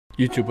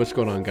YouTube, what's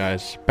going on,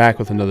 guys? Back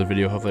with another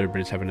video. Hopefully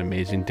everybody's having an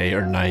amazing day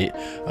or night.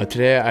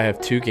 Today I have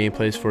two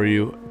gameplays for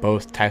you,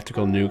 both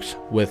tactical nukes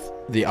with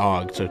the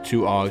AUG. So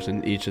two AUGs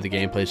in each of the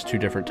gameplays, two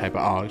different type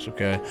of AUGs,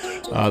 okay?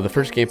 The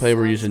first gameplay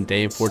we're using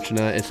Dame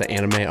Fortuna. It's an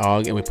anime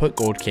AUG, and we put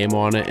gold camo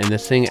on it, and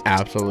this thing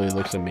absolutely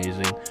looks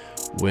amazing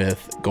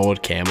with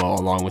gold camo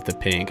along with the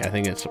pink. I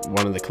think it's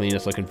one of the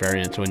cleanest looking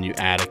variants when you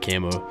add a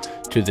camo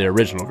to the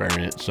original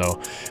variant.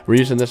 So we're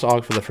using this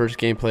AUG for the first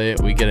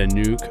gameplay. We get a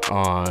nuke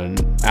on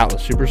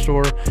Atlas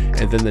Superstore,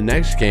 and then the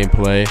next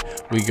gameplay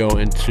we go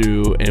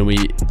into and we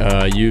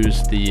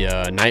use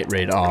the Night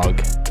Raid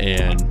AUG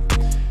and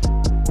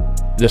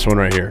this one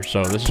right here.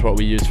 So this is what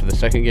we use for the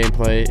second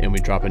gameplay, and we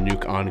drop a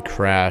nuke on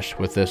Crash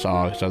with this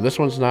AUG. So this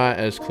one's not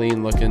as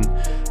clean looking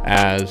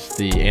as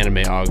the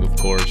anime AUG, of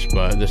course,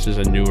 but this is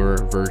a newer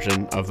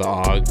version of the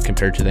AUG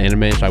compared to the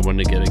anime, so I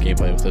wanted to get a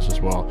gameplay with this as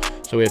well.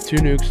 So we have two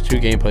nukes, two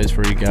gameplays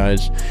for you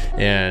guys,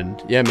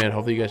 and yeah, man,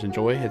 hopefully you guys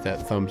enjoy. Hit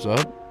that thumbs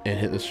up and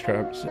hit the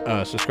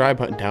subscribe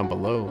button down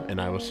below,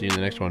 and I will see you in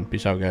the next one.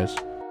 Peace out, guys.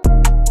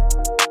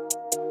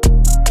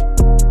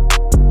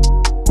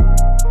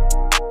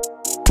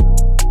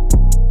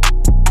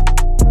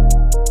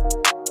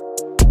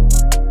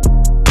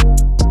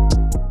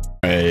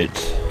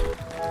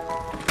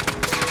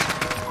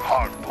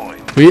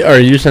 We are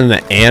using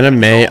the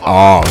anime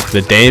AUG,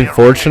 the Dame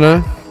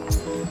Fortuna.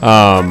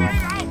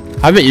 I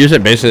haven't used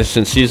it basically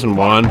since season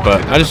 1,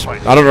 but I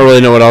don't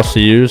really know what else to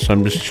use, so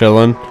I'm just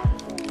chilling.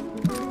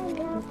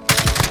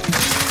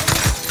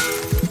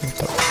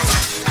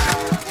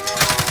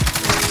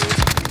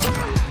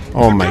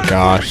 Oh my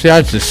gosh, see,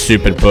 that's just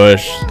stupid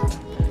push.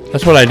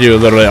 That's what I do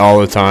literally all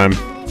the time.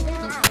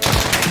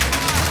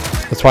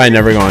 That's why I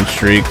never go on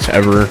streaks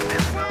ever.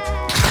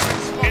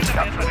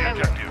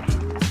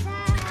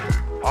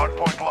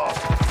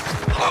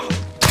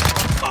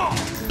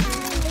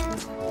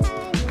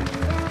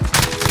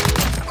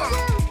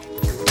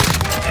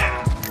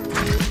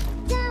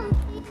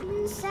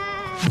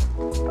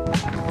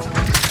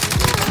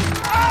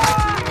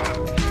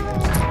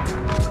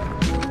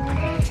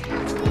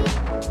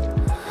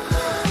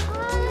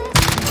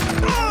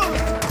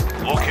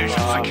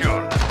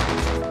 Secure.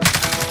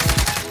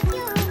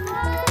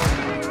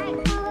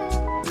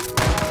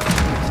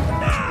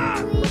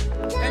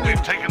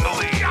 We've taken the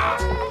lead.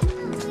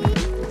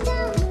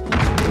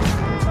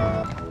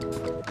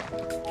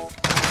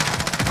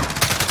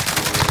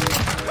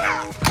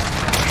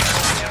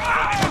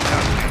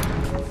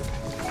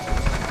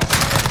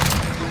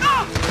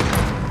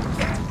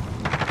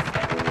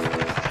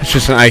 It's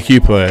just an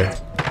IQ play.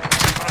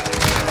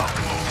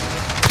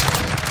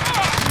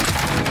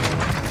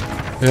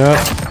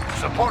 Yeah.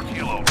 Support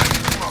helo.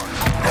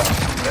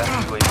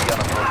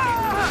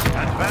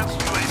 Advanced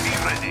UAV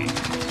ready.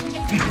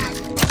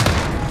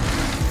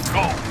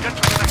 Go, get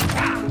to the next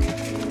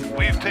one.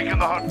 We've taken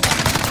the hard point.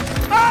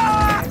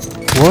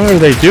 What are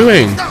they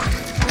doing?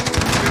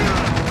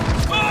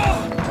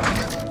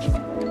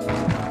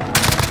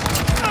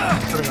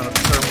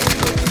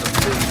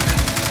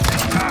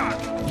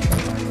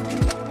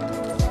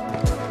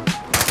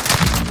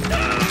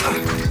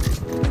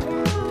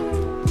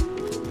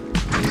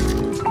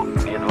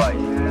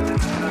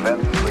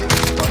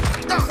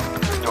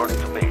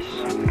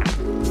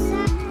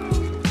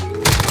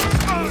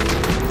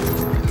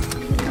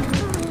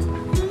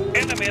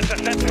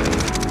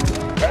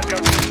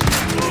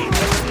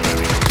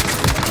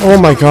 Oh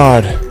my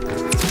god.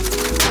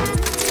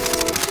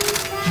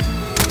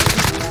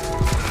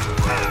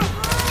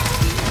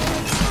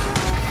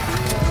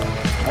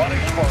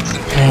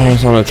 Oh,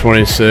 it's on a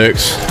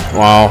 26.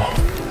 Wow.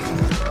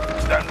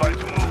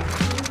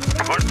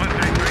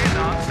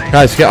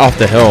 Guys, get off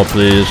the hill,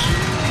 please.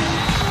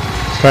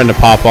 It's trying to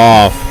pop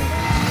off.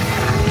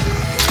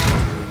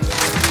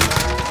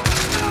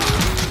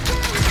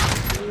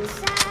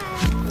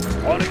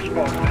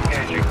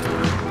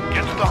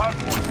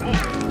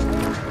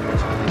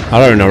 I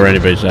don't even know where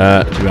anybody's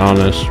at, to be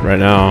honest, right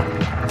now.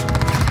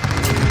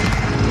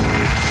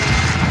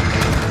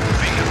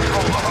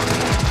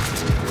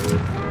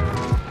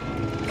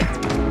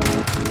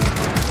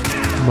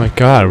 Oh my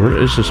god, where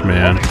is this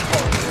man?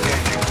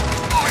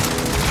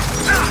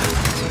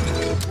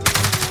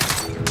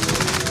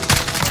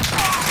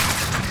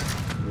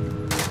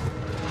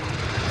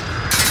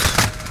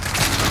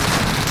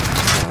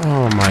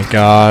 Oh my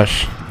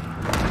gosh.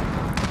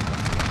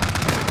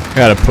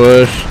 Gotta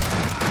push.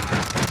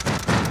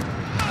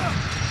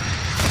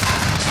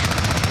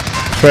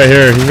 Right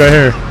here, he's right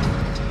here.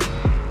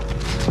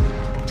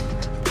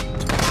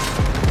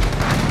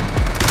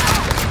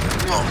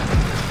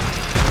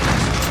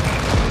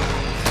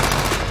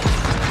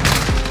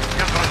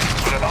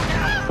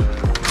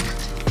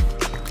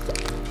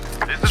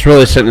 It's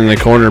really sitting in the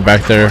corner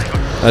back there.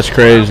 That's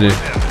crazy.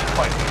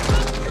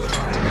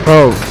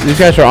 Bro, these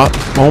guys are on.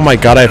 Oh my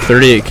god, I have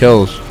 38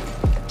 kills.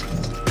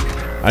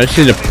 I just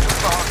need to.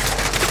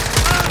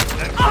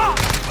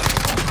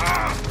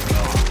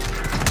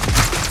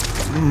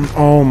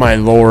 Oh my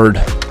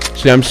lord.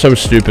 See, I'm so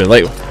stupid.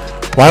 Like,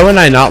 why would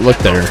I not look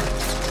there?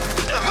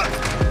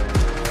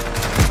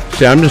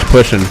 See, I'm just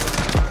pushing.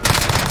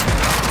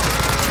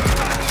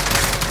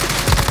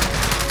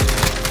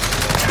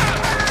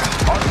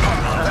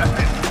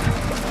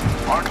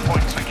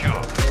 Hardpoint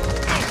secure.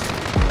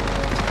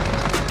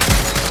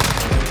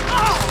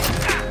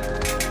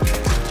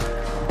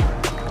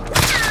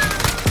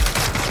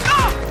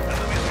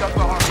 Enemy's got the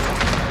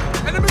hardpoint.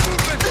 Enemy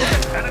movement.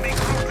 Enemy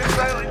cruise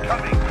missile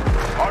incoming.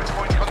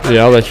 Hardpoint contested.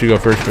 Yeah, I'll let you go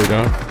first, big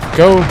dog.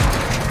 Go.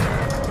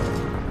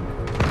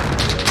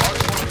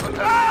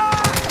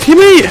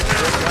 Teammate!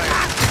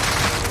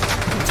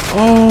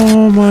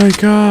 Oh my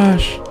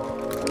gosh.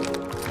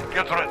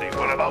 Get ready,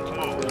 we're about to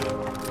move.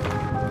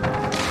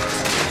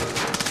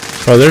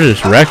 Oh, they're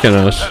just wrecking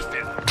us.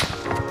 Contested.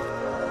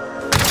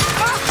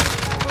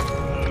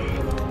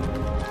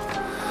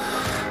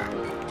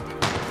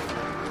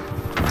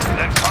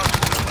 Next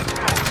hardpoint, let's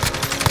go.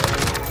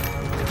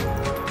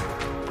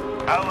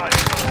 Allied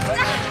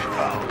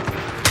found.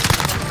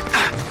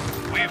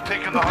 We've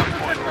taken the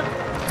hardpoint.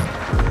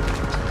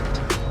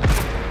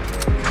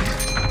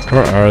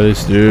 Where are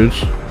these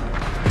dudes?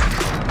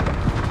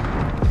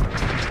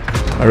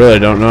 I really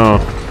don't know.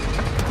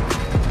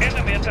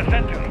 Enemy at the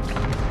center.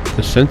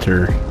 The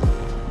center.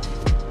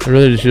 I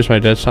really just used my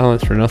dead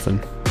silence for nothing.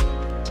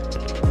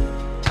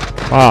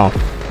 Wow.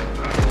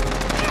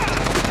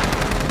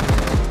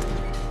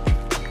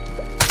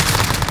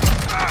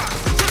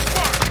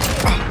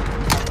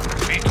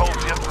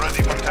 VTOL's yet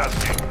ready for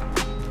tasking.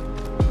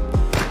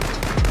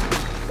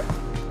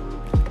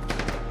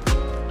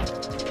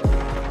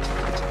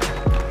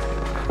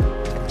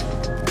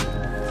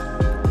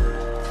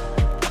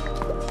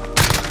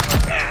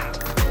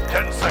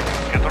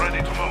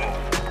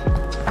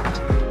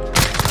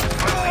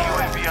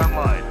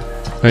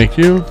 Thank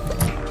you.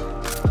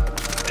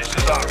 This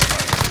is our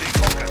side. Stay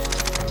focused.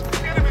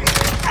 Enemy.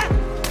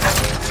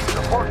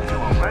 Support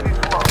kilo ready to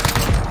launch.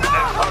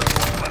 Next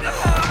hardpoint, let's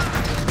go.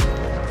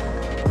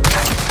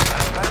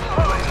 Advanced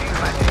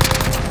UAV ready.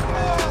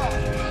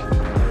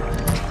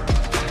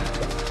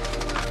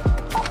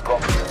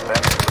 Copy.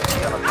 Advanced UAV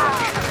on approach.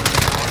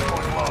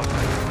 Hardpoint lost.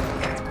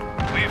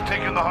 We've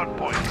taken the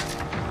hardpoint.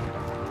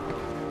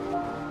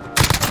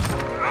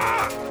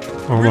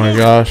 Oh my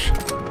gosh.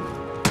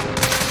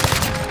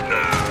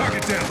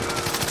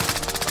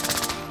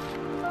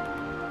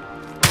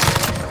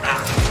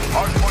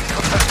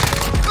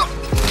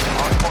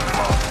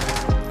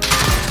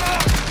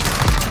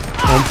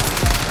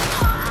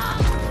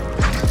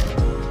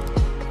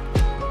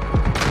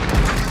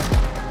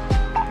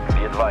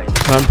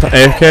 I'm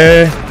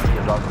AFK.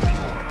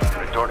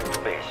 Returning to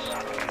base.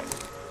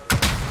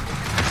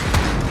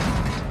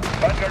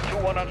 Vanguard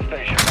 2-1 on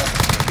station.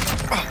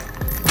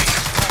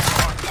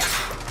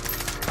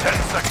 10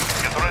 seconds.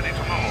 Get ready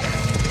to move.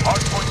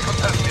 Hardpoint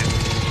contested.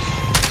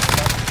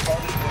 Go.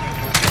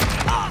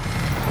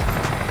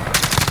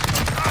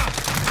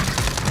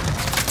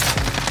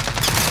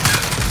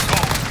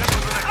 Get to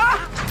the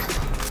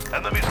next.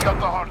 Enemy's got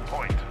the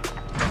hardpoint.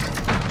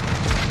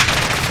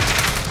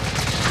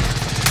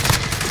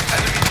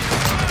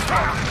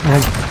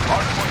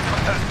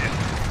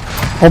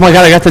 Oh my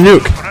god, I got the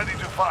nuke.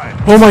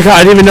 Oh my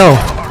god, I didn't even know.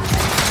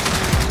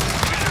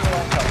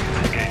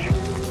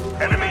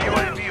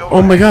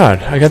 Oh my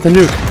god, I got the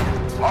nuke.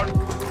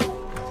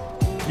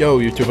 Yo,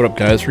 YouTube, what up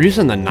guys? We're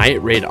using the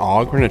Night Raid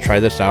AUG. We're gonna try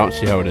this out and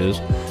see how it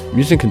is. I'm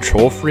using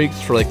Control Freaks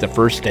for like the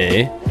first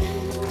day,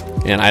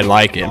 and I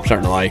like it. I'm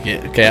starting to like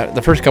it. Okay,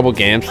 the first couple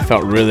games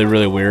felt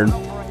really weird,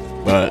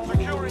 but I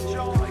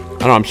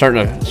don't know, I'm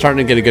starting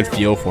to get a good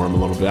feel for them a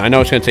little bit. I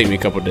know it's gonna take me a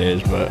couple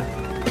days, but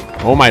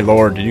oh my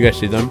lord, did you guys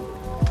see them?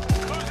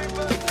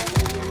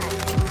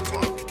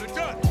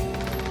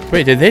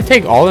 Wait, did they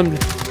take all of them?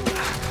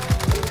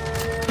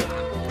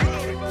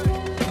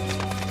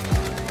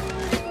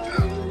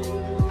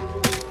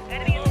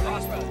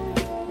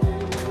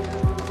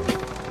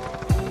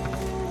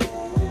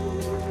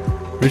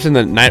 We're using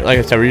the night, like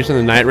I said, we're using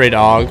the Night Raid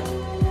AUG.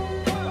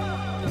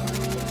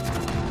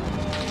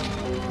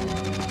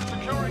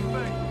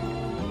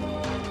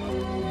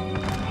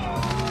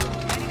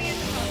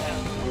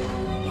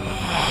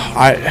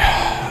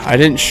 I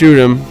didn't shoot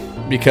him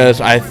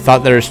because I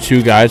thought there was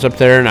two guys up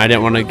there, and I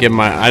didn't want to give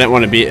my I didn't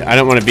want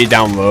to be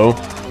down low.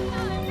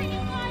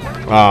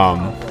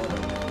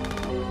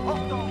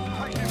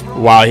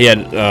 While he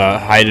had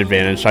height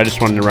advantage, so I just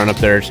wanted to run up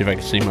there and see if I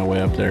could see my way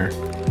up there.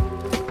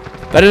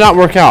 That did not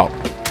work out.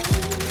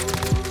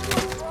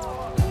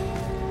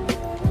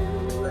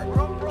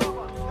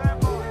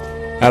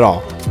 At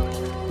all.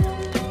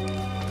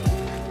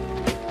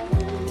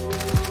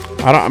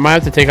 I might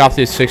have to take off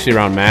these 60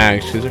 round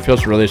mags because it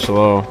feels really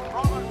slow.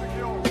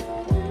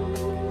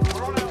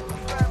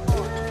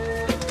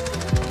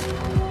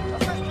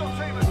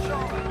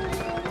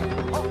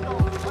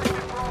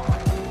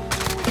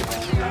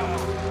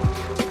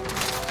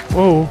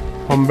 Whoa,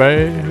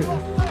 hombre.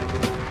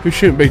 Who's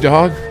shooting, big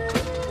dog?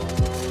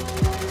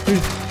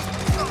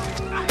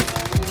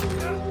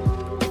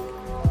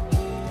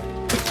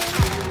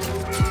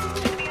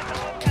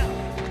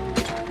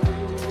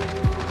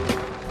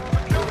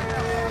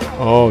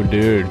 Oh,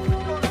 dude.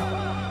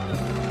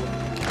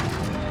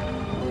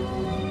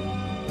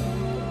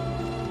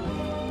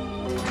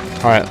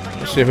 Alright,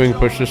 let's see if we can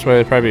push this way.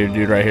 There's probably a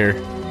dude right here.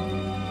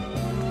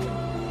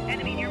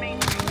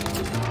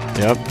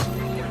 Yep.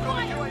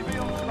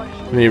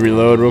 Let me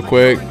reload real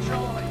quick.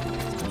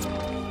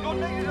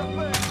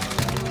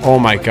 Oh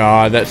my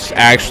god, that's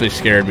actually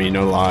scared me,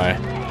 no lie.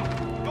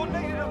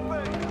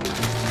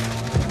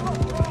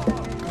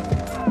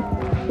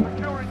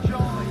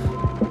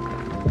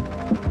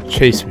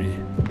 Chase me.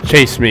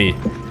 Chase me.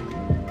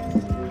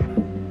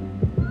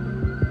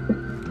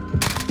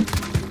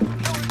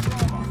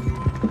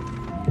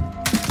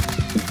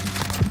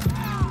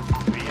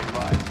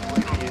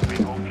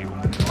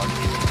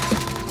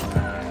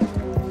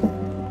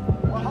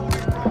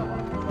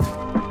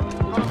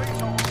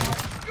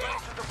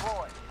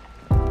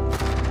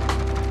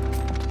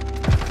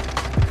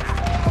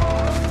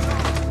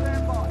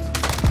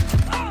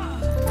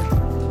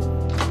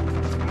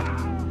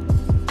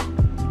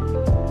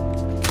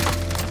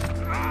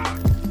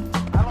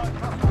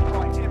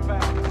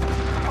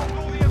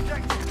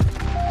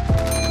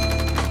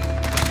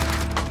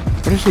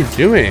 What is he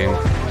doing?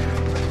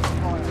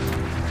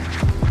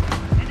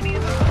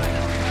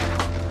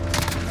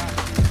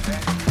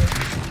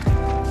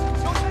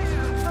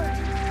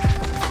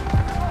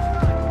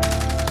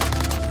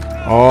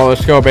 Oh,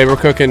 let's go, babe. We're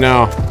cooking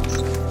now.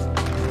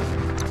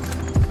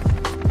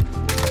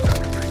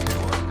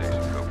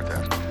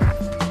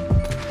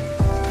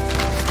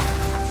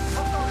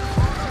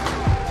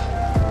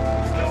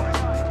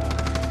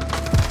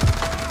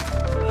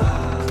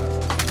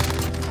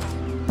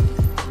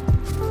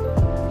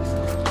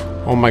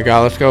 Oh my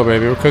god, let's go,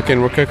 baby. We're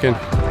cooking, we're cooking.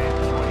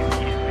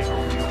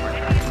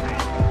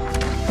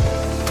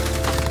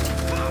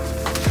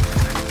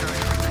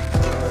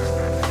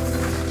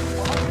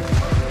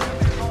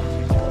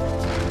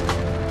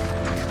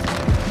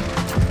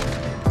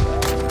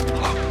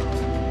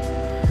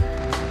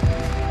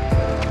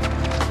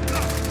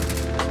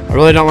 I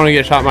really don't want to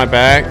get shot in my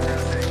back.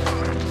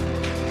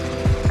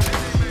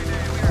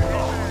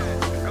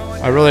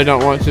 I really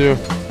don't want to.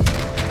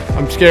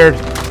 I'm scared.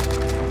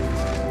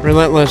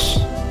 Relentless.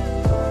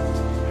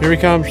 Here he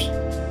comes.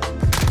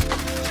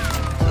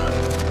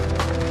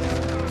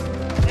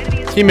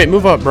 Teammate,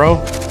 move up,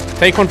 bro.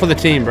 Take one for the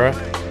team, bro.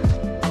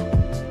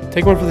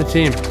 Take one for the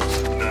team.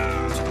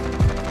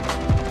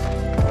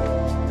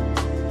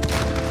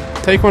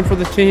 Take one for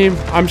the team.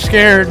 I'm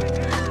scared.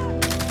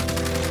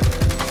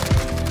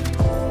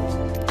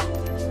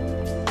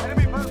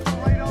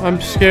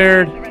 I'm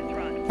scared.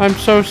 I'm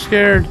so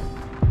scared.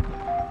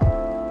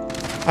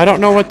 I don't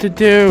know what to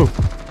do.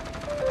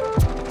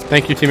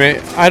 Thank you,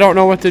 teammate. I don't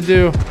know what to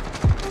do.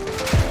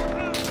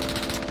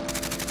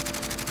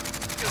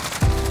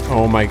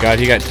 Oh my god,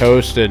 he got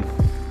toasted.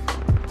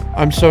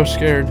 I'm so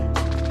scared.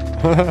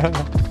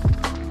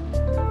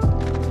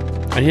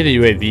 I need a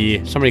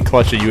UAV. Somebody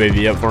clutch a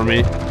UAV up for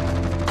me.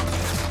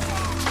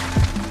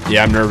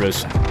 Yeah, I'm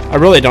nervous. I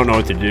really don't know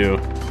what to do.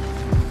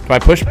 Do I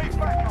push?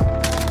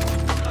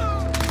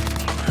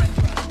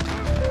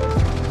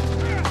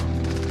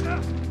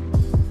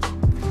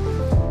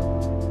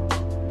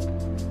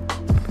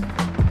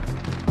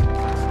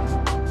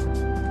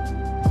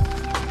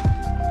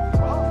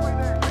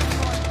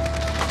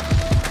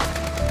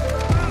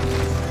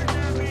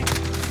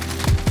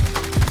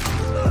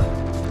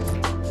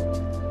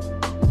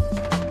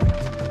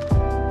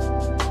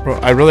 Bro,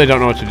 I really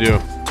don't know what to do.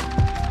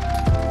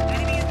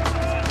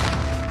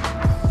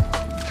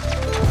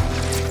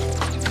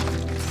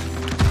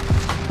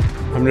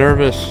 I'm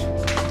nervous.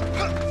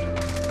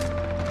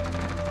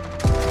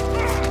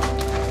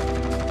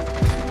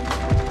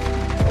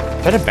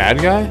 Is that a bad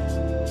guy?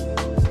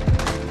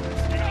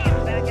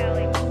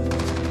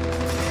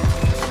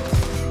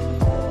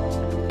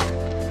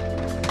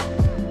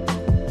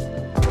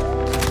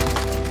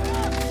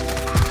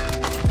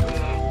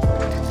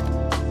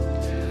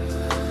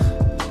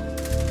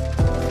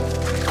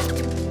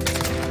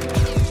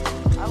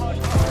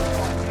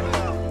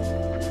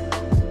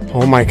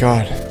 Oh my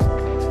god.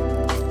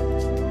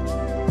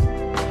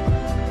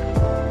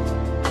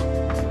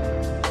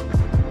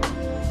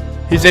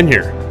 He's in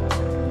here.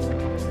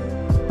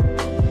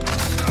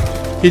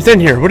 He's in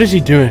here. What is he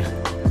doing?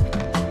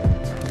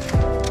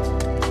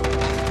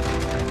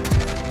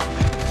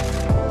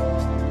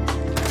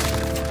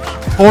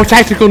 Oh,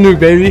 tactical nuke,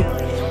 baby.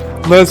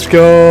 Let's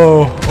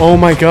go. Oh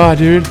my god,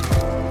 dude.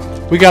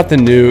 We got the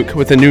nuke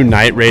with the new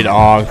night raid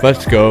AUG.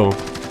 Let's go.